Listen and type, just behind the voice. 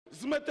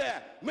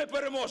Змете, ми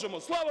переможемо.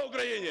 Слава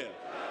Україні!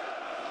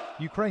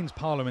 Ukraine's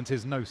parliament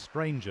is no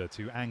stranger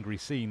to angry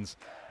scenes,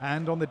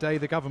 and on the day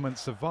the government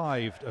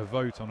survived a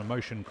vote on a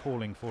motion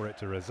calling for it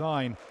to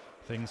resign,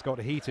 things got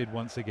heated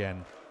once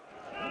again.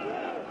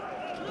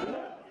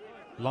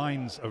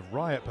 Lines of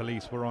riot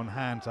police were on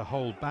hand to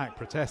hold back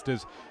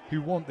protesters who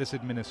want this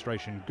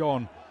administration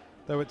gone,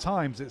 though at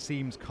times it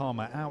seems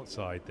calmer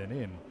outside than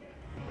in.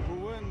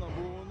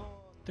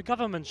 The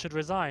government should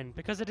resign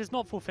because it is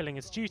not fulfilling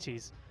its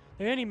duties.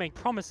 They only make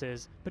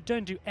promises, but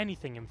don't do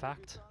anything in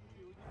fact.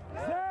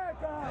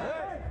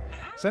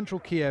 Central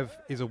Kiev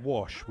is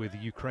awash with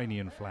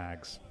Ukrainian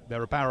flags.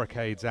 There are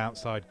barricades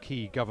outside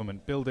key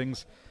government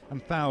buildings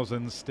and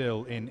thousands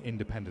still in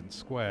Independence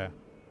Square.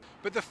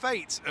 But the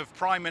fate of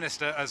Prime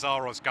Minister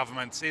Azarov's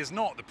government is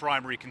not the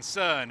primary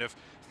concern of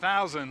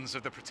thousands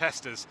of the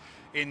protesters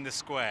in the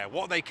square.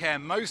 What they care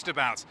most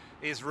about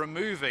is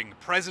removing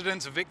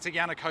President Viktor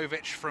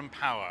Yanukovych from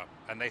power.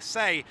 And they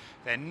say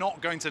they're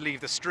not going to leave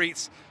the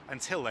streets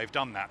until they've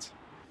done that.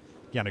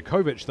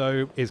 Yanukovych,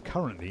 though, is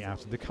currently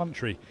out of the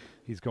country.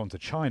 He's gone to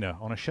China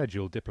on a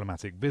scheduled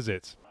diplomatic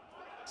visit.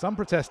 Some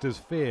protesters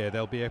fear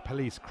there'll be a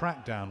police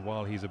crackdown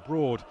while he's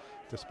abroad,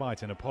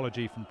 despite an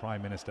apology from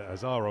Prime Minister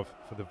Azarov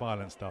for the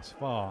violence thus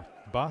far.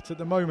 But at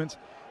the moment,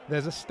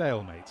 there's a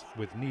stalemate,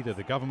 with neither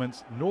the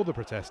government nor the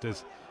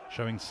protesters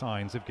showing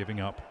signs of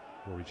giving up.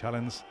 Rory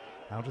Challands,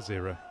 Al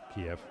Jazeera,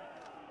 Kiev.